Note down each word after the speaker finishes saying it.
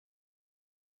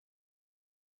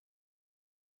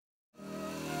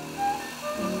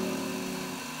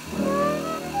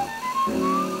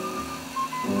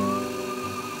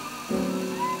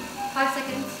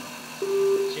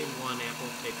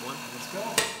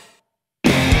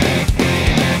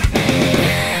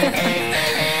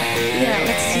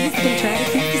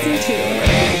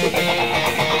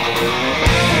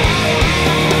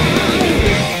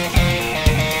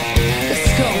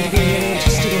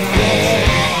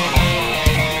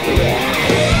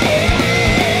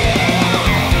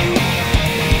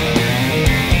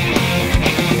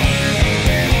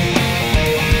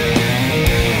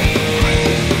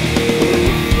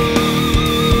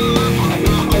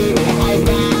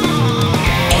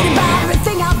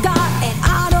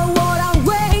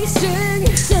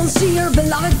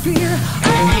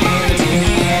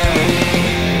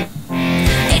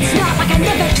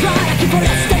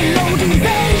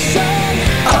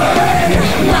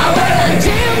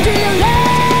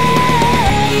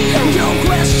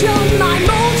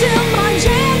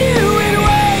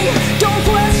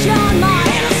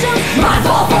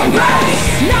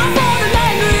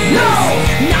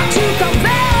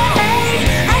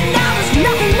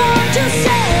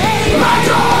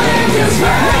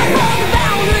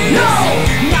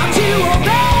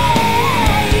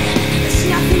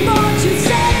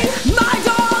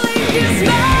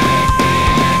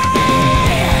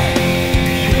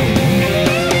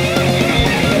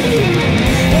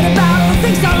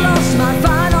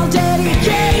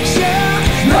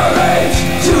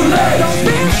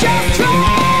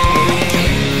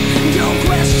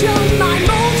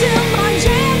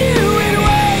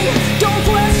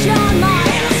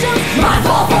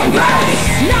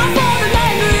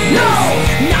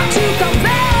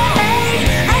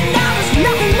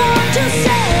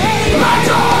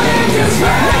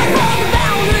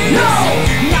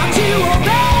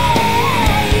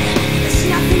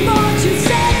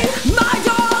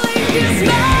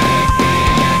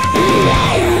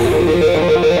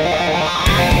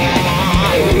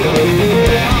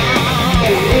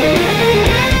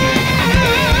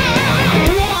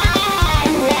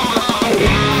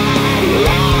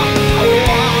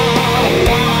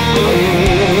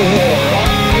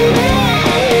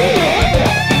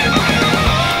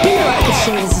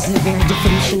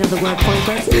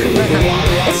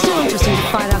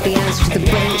find out the answer to the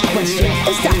brilliant question,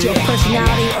 is that your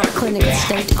personality or a clinical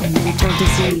state of mental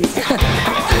disease?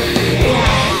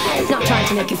 Yeah, not trying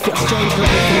to make you feel strange or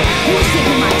anything. You just think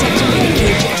we might have to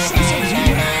mitigate your sense of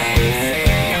humor.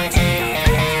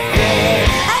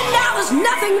 And now there's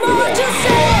nothing more to